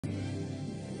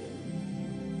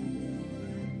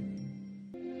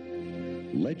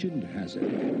Legend has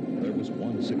it, there was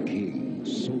once a king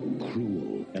so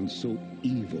cruel and so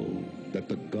evil that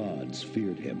the gods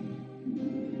feared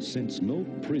him. Since no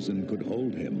prison could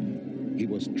hold him, he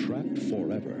was trapped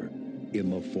forever in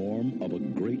the form of a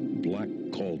great black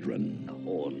cauldron. The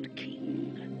Horned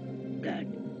King, that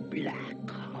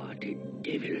black-hearted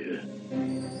devil.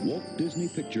 Walt Disney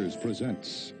Pictures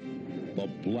presents The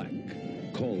Black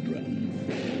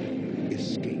Cauldron.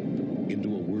 Escape into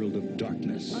a world of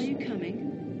darkness. Are you coming?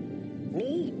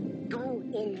 Me? Go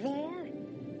in there?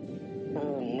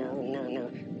 Oh, no.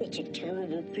 It's a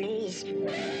terrible place.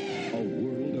 A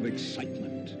world of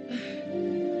excitement.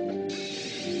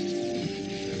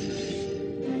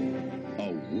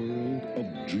 A world of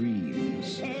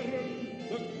dreams. Taran,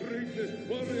 the greatest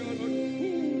warrior, a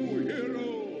true hero.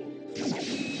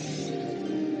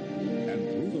 And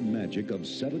through the magic of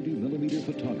 70mm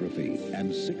photography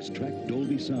and 6-track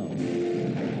Dolby sound,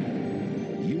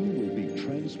 you will be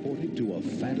transported to a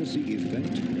fantasy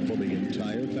event for the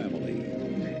entire family.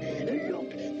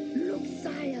 Look,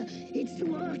 sire, it's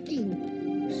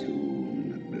working.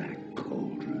 Soon the Black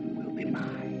Cauldron will be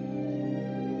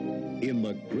mine. In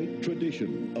the great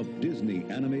tradition of Disney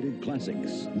animated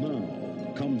classics, now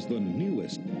comes the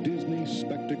newest Disney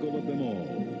spectacle of them all,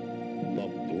 The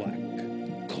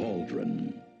Black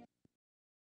Cauldron.